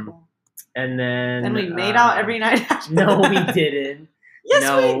magical. And then we made out every night after No, that. we didn't.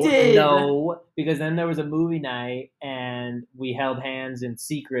 Yes, we did. No, because then there was a movie night and we held hands in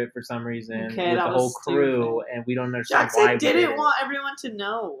secret for some reason with the whole crew, and we don't understand Jackson why. Didn't want everyone to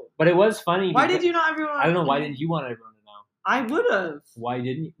know. But it was funny. Why did you not everyone? I don't know. Why didn't you want everyone to know? I would have. Why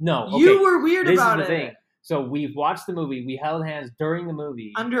didn't you? No. Okay. You were weird about it. This is the thing. So we watched the movie. We held hands during the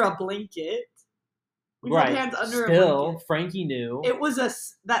movie under a blanket. We held hands under a blanket. Frankie knew. It was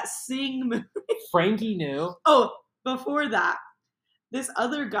that Sing movie. Frankie knew. Oh, before that, this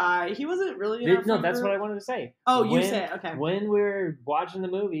other guy, he wasn't really in our No, that's what I wanted to say. Oh, you say it. Okay. When we were watching the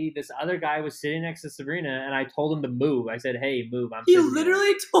movie, this other guy was sitting next to Sabrina, and I told him to move. I said, hey, move. He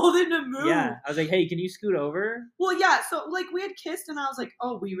literally told him to move. Yeah. I was like, hey, can you scoot over? Well, yeah. So, like, we had kissed, and I was like,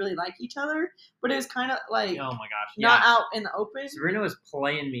 oh, we really like each other. But it was kind of like, oh, my gosh. Not out in the open. Sabrina was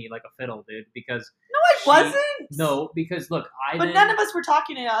playing me like a fiddle, dude, because... No, I wasn't. No, because, look, But none of us were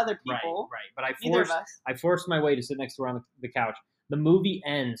talking to other people. Right. But I forced my way to sit next to her on the couch. The movie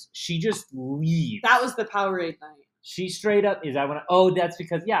ends. She just leaves. That was the Powerade night. She straight up is. That's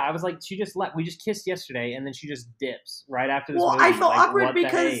because I was like, she just left. We just kissed yesterday, and then she just dips right after this movie. Well, I felt awkward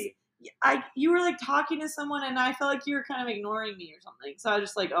because you were like talking to someone, and I felt like you were kind of ignoring me or something. So I was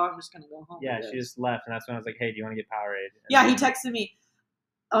just like, oh, I'm just gonna go home. Yeah, she just left, and that's when I was like, hey, do you want to get Powerade? Yeah, he texted me.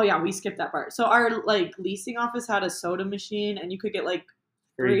 Oh yeah, we skipped that part. So our leasing office had a soda machine, and you could get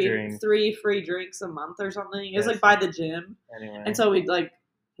three free drinks a month or something. It was by the gym. Anyway. And so he's like,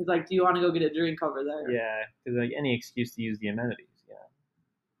 do you want to go get a drink over there? Yeah, because any excuse to use the amenities. Yeah,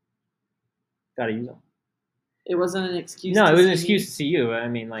 gotta use them. It wasn't an excuse. No, it was an excuse to see you. I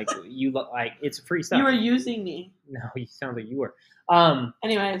mean, you look like it's free stuff. You were using me. No, you sound like you were.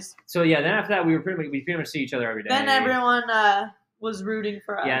 Anyways. So yeah, then after that we pretty much see each other every day. Then everyone was rooting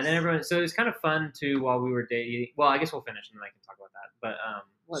for us. Yeah, and then everyone. So it was kind of fun too while we were dating. Well, I guess we'll finish and then I can talk about that. But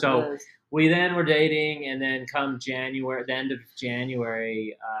we then were dating, and then come January, the end of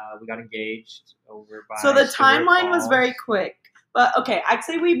January, we got engaged over by. So the timeline was very quick, but okay, I'd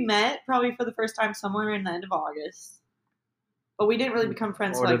say we met probably for the first time somewhere in the end of August, but we didn't really become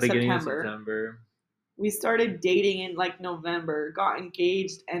friends until September. We started dating in November, got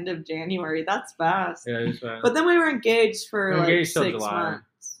engaged end of January. That's fast. Yeah, it was fast. But then we were engaged for 6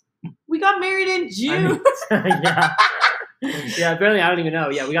 months. We got married in June. Yeah. Yeah, apparently I don't even know.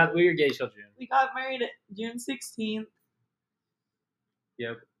 Yeah, we were engaged till June. We got married June 16th.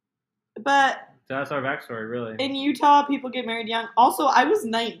 Yep. But so that's our backstory, really. In Utah, people get married young. Also, I was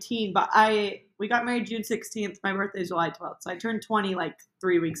 19, but we got married June 16th. My birthday's July 12th, so I turned 20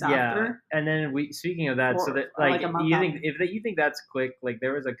 3 weeks after. And then speaking of that, so that you think that's quick?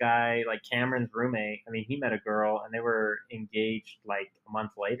 There was a guy Cameron's roommate. I mean, he met a girl, and they were engaged a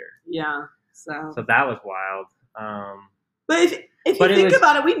month later. Yeah. So that was wild. But if you think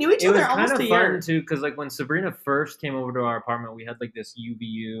about it, we knew each other almost a year. It was kind of fun, too, because, when Sabrina first came over to our apartment, we had, this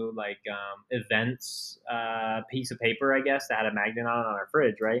UVU, events piece of paper, I guess, that had a magnet on our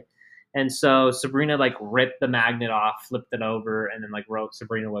fridge, right? And so Sabrina, ripped the magnet off, flipped it over, and then, wrote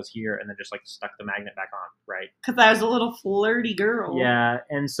Sabrina was here, and then just, stuck the magnet back on, right? Because I was a little flirty girl. Yeah,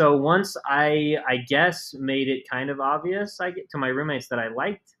 and so once I guess, made it kind of obvious to my roommates that I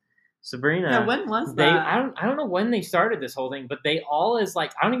liked Sabrina. Yeah, when was that? I don't know when they started this whole thing, but they all I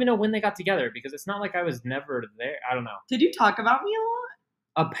don't even know when they got together because it's not like I was never there. I don't know. Did you talk about me a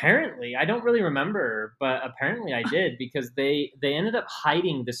lot? Apparently, I don't really remember, but apparently I did because they ended up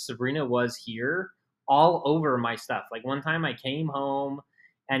hiding this Sabrina was here all over my stuff. One time I came home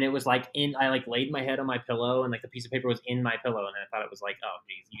and it was I laid my head on my pillow and the piece of paper was in my pillow and I thought it was oh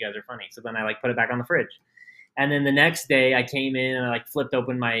geez, you guys are funny. So then I put it back on the fridge. And then the next day I came in and I flipped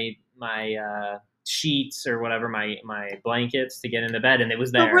open my sheets or whatever, my blankets to get into bed, and it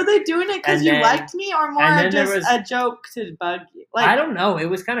was there. But were they doing it because you liked me or more just a joke to bug you? I don't know. It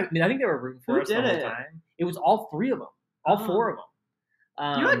was kind of, I think they were rooting for us the whole time. It was all three of them. All four of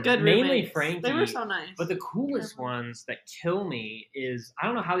them. You had good roommates. Mainly Frankie. They were so nice. But the coolest ones that kill me is, I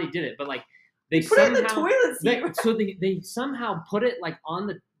don't know how they did it, but they put it in the toilet seat. They somehow put it on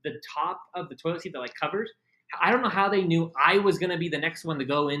the top of the toilet seat that covers. I don't know how they knew I was going to be the next one to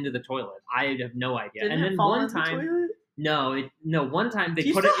go into the toilet. I have no idea. Didn't it fall in the toilet? No, one time they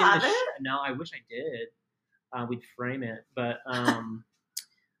put it in the... No, I wish I did. We'd frame it. But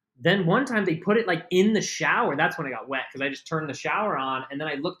Then one time they put it like in the shower. That's when I got wet because I just turned the shower on, and then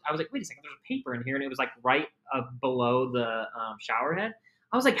I looked. I was like, wait a second, there's a paper in here, and it was like right below the shower head.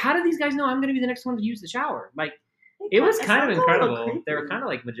 I was like, how do these guys know I'm going to be the next one to use the shower? Like, it was kind of incredible. They were kind of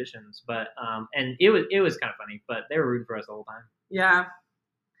like magicians, but and it was kind of funny. But they were rooting for us the whole time. Yeah.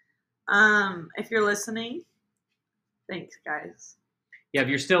 If you're listening, thanks, guys. Yeah, if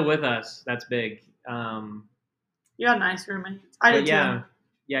you're still with us, that's big. You got nice roommates. I did too.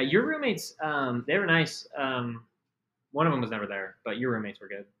 Yeah, your roommates, they were nice. One of them was never there, but your roommates were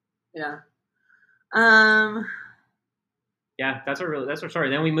good. Yeah. Yeah, that's our story.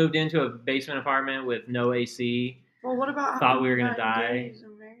 Then we moved into a basement apartment with no AC. Well, what about thought we were gonna die?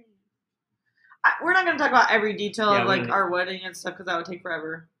 We're not gonna talk about every detail of like our wedding and stuff because that would take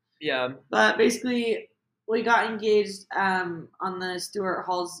forever. Yeah. But basically, we got engaged on the Stewart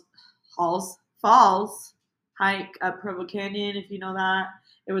Falls hike up Provo Canyon, if you know that.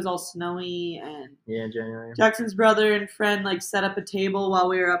 It was all snowy, and in January. Jackson's brother and friend like set up a table while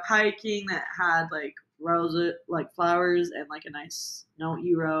we were up hiking that had like roses, like flowers, and like a nice note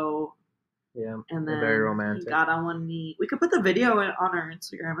euro. Yeah, and then very romantic. He got on one knee. We could put the video on our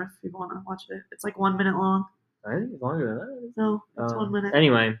Instagram if people want to watch it. It's like 1 minute long. I think it's longer than that. No, it's 1 minute.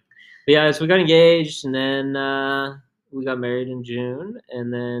 Anyway, but yeah, so we got engaged, and then we got married in June,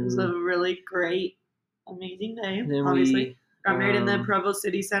 and then it was a really great, amazing day. Obviously, got married in the Provo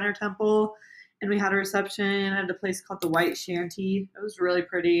City Center Temple, and we had a reception at a place called the White Shanty. It was really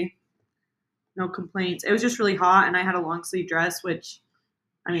pretty. No complaints. It was just really hot, and I had a long sleeve dress, which,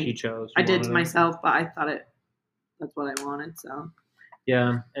 I mean, I did to myself, but I thought that's what I wanted, so. Yeah,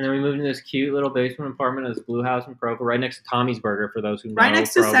 and then we moved into this cute little basement apartment at this blue house in Provo, right next to Tommy's Burger, for those who know. Right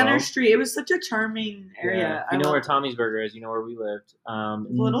next to Center Street. It was such a charming area. Yeah. If you know where Tommy's Burger is, you know where we lived. A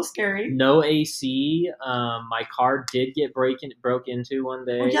little scary. No AC. My car did get broke into one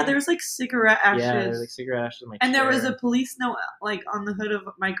day. Oh, yeah, there was like cigarette ashes. Yeah, there was like cigarette ashes in my And chair. there was a police note like on the hood of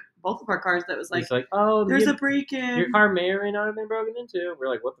both of our cars that was like, oh, there's a break-in. Your car may or may not have been broken into. We're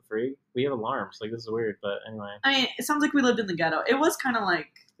like, what the freak? We have alarms. Like, this is weird, but anyway. I mean, it sounds like we lived in the ghetto. It was kind of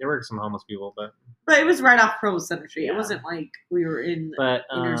like... There were some homeless people, but it was right off Provo Center Street. Yeah. It wasn't like we were in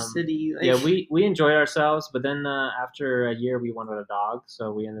inner city. Like, yeah, we enjoyed ourselves, but then after a year, we wanted a dog,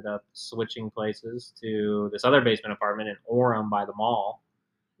 so we ended up switching places to this other basement apartment in Orem by the mall,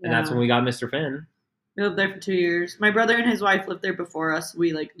 and that's when we got Mr. Finn. We lived there for 2 years. My brother and his wife lived there before us.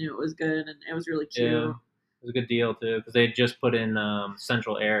 We like knew it was good, and it was really cute. Yeah. It was a good deal too because they had just put in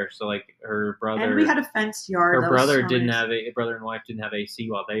central air, so like her brother and we had a fenced yard. Her brother didn't have brother and wife didn't have AC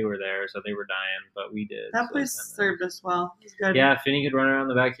while they were there, so they were dying, but we did. That place served us well. It was good. Yeah, Finny could run around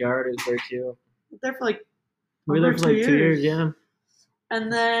the backyard. It was very cute. We were there for like we were there for like 2 years, yeah.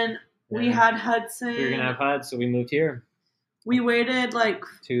 And then we had Hudson. We were gonna have HUD, so we moved here. We waited like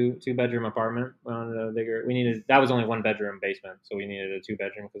two bedroom apartment. We wanted a bigger. We needed that was only 1 bedroom basement, so we needed a 2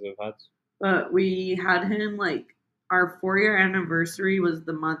 bedroom because of HUDs. But we had him like our 4-year anniversary was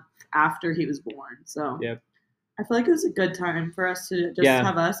the month after he was born. So yep. I feel like it was a good time for us to just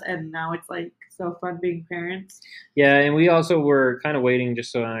have us, and now it's like so fun being parents. Yeah, and we also were kind of waiting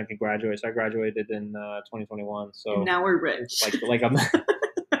just so I could graduate. So I graduated in 2021. So and now we're rich. Like I'm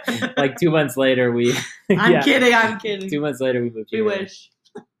like 2 months later we. I'm kidding. 2 months later we moved here. We wish.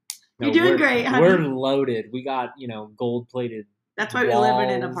 You're doing great, honey. We're loaded. We got gold plated. That's why we live in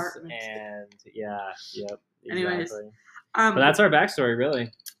an apartment. And yep. Exactly. Anyways, but that's our backstory, really.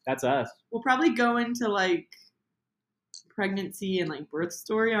 That's us. We'll probably go into like pregnancy and like birth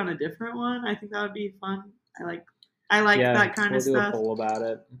story on a different one. I think that would be fun. I like that kind of stuff. We'll do a poll about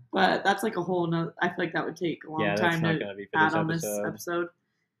it. But that's like a whole nother. I feel like that would take a long time to add on this episode.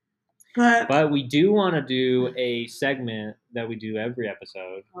 But we do want to do a segment that we do every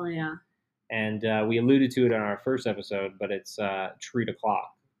episode. Oh yeah. And we alluded to it on our first episode, but it's Treat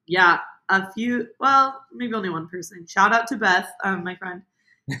O'Clock. Yeah, maybe only one person. Shout out to Beth, my friend.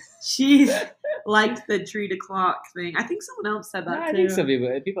 She liked the Treat O'Clock thing. I think someone else said that too. I think some people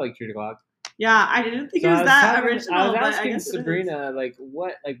like Treat O'Clock. Yeah, I didn't think it was that original. I was asking Sabrina,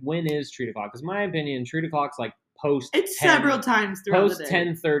 when is Treat O'Clock? Because my opinion, Treat O'Clock's like post. It's several times throughout the day.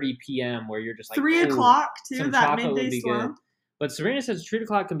 Post 10:30 p.m. where you're just like 3 o'clock too. That midday slump. But Sabrina says Treat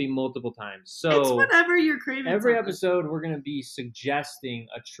O'Clock can be multiple times. So it's whenever you're craving. Every episode, we're going to be suggesting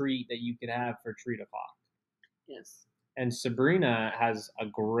a treat that you could have for Treat O'Clock. Yes. And Sabrina has a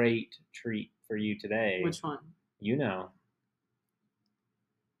great treat for you today. Which one? You know.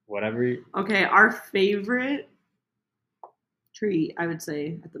 Whatever. Okay, our favorite treat, I would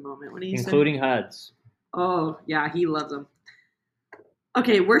say, at the moment. What do you say? Including HUDs. Oh, yeah, he loves them.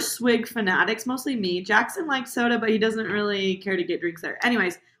 Okay, we're swig fanatics, mostly me. Jackson likes soda, but he doesn't really care to get drinks there.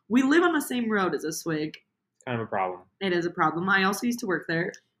 Anyways, We live on the same road as a Swig. Kind of a problem. It is a problem. I also used to work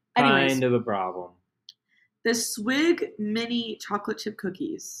there. Anyways, Kind of a problem. the Swig mini chocolate chip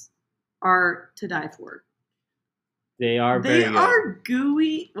cookies are to die for. They are very good. They are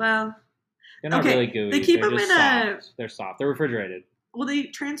gooey. Well, they're not really gooey. They keep They're them just in soft. They're soft. They're refrigerated. Well, they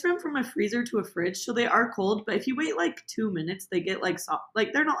transfer them from a freezer to a fridge, so they are cold. But if you wait like 2 minutes, they get like soft.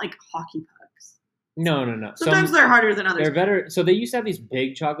 Like they're not like hockey pucks. No. Sometimes they're harder than others. They're better. So they used to have these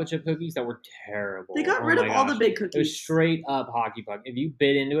big chocolate chip cookies that were terrible. They got rid of all the big cookies. It was straight up hockey puck. If you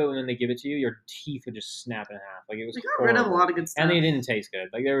bit into it when they give it to you, your teeth would just snap in half. Like it was. They got rid of a lot of good stuff, and they didn't taste good.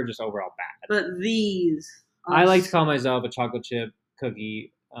 Like they were just overall bad. But these, I like to call myself a chocolate chip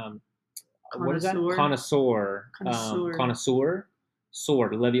cookie. What is that? Connoisseur. Connoisseur.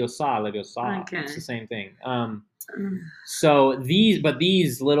 Sword. Leviosa. Okay. It's the same thing. So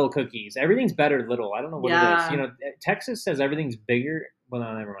these little cookies, everything's better little. I don't know what it is. You know, Texas says everything's bigger. Well,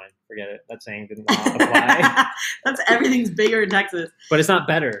 no, never mind. Forget it. That saying didn't apply. That's everything's bigger in Texas. But it's not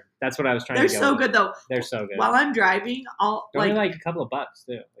better. That's what I was trying to They're so good, though. They're so good. While I'm driving, They're only like a couple of bucks,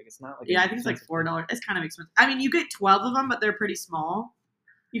 too. Like it's not like I think it's like $4. It's kind of expensive. I mean, you get 12 of them, but they're pretty small.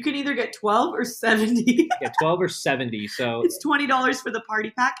 You can either get 12 or 70. Yeah, 12 or 70. So it's $20 for the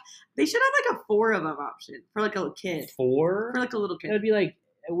party pack. They should have like a 4 of them option for like a kid. 4? For like a little kid. It would be like,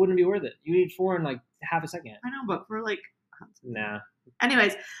 it wouldn't be worth it. You eat 4 in like half a second. I know, but for like nah.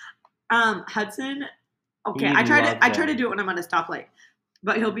 Anyways, Hudson. Okay, I try to do it when I'm at a stoplight,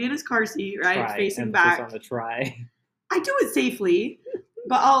 but he'll be in his car seat, right, facing back. On the try. I do it safely,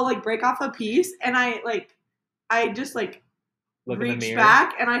 but I'll like break off a piece, and I just like. Reach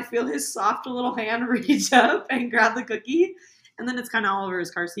back, and I feel his soft little hand reach up and grab the cookie, and then it's kind of all over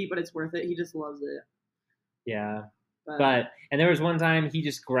his car seat, but it's worth it. He just loves it. Yeah, but and there was one time he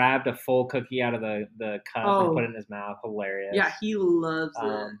just grabbed a full cookie out of the cup and put it in his mouth. Hilarious. Yeah, he loves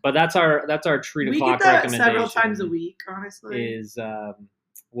it. But that's our treat o'clock recommendation. We get that several times a week. Honestly, is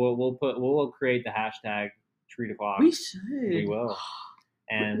we'll create the hashtag treat o'clock. We should. We will.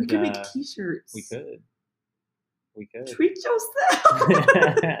 And we could make T-shirts. We could. Treat yourself.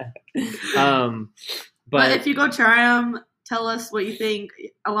 But if you go try them, tell us what you think.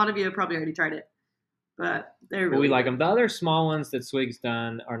 A lot of you have probably already tried it, but they're really we like them. The other small ones that Swig's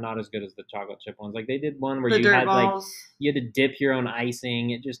done are not as good as the chocolate chip ones. Like they did one where you had you had to dip your own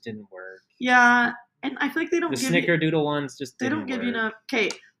icing. It just didn't work. Yeah, and I feel like they don't. The Snickerdoodle ones just they don't give you enough. Okay,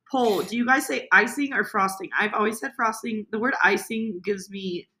 poll. Do you guys say icing or frosting? I've always said frosting. The word icing gives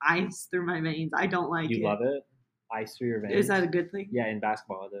me ice through my veins. I don't like it. You love it. Ice through your veins. Is that a good thing? Yeah, in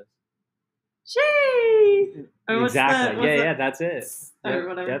basketball it is. Gee! Exactly. Yeah, that's it. Or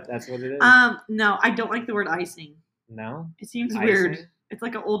whatever. Yep, that's what it is. No, I don't like the word icing. No? It seems weird. It's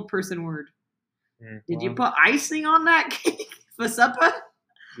like an old person word. Did you put icing on that cake for supper?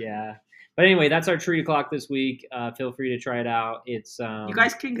 Yeah. But anyway, that's our treat o'clock this week. Feel free to try it out. It's you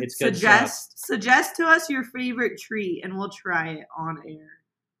guys can suggest to us your favorite treat, and we'll try it on air.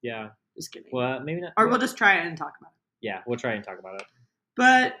 Yeah. Just kidding. Well, maybe not. Or we'll just try it and talk about it. Yeah, we'll try and talk about it.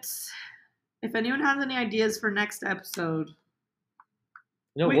 But if anyone has any ideas for next episode,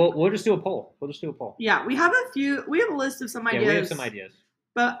 we'll just do a poll. Yeah, we have a list of some ideas. Yeah, we have some ideas.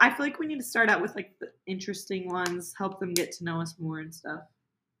 But I feel like we need to start out with like the interesting ones, help them get to know us more and stuff.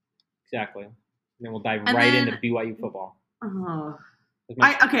 Exactly. And then we'll dive into BYU football. Oh.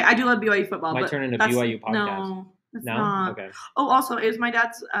 I do love BYU football. Might turn into BYU podcast. No. Not. Okay. Oh, also, it was my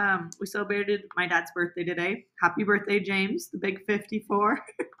dad's. We celebrated my dad's birthday today. Happy birthday, James, the big 54.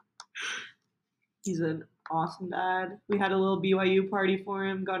 He's an awesome dad. We had a little BYU party for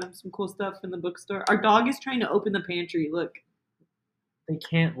him. Got him some cool stuff in the bookstore. Our dog is trying to open the pantry. Look. They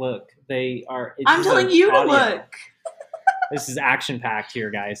can't look. They are. I'm telling you to look. This is action packed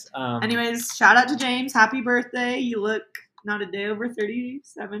here, guys. Anyways, shout out to James. Happy birthday. You look not a day over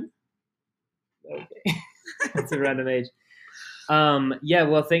 37. Okay. That's a random age. Yeah,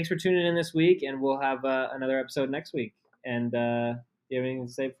 well, thanks for tuning in this week, and we'll have another episode next week. And do you have anything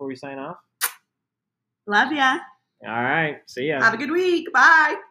to say before we sign off? Love ya. All right. See ya. Have a good week. Bye.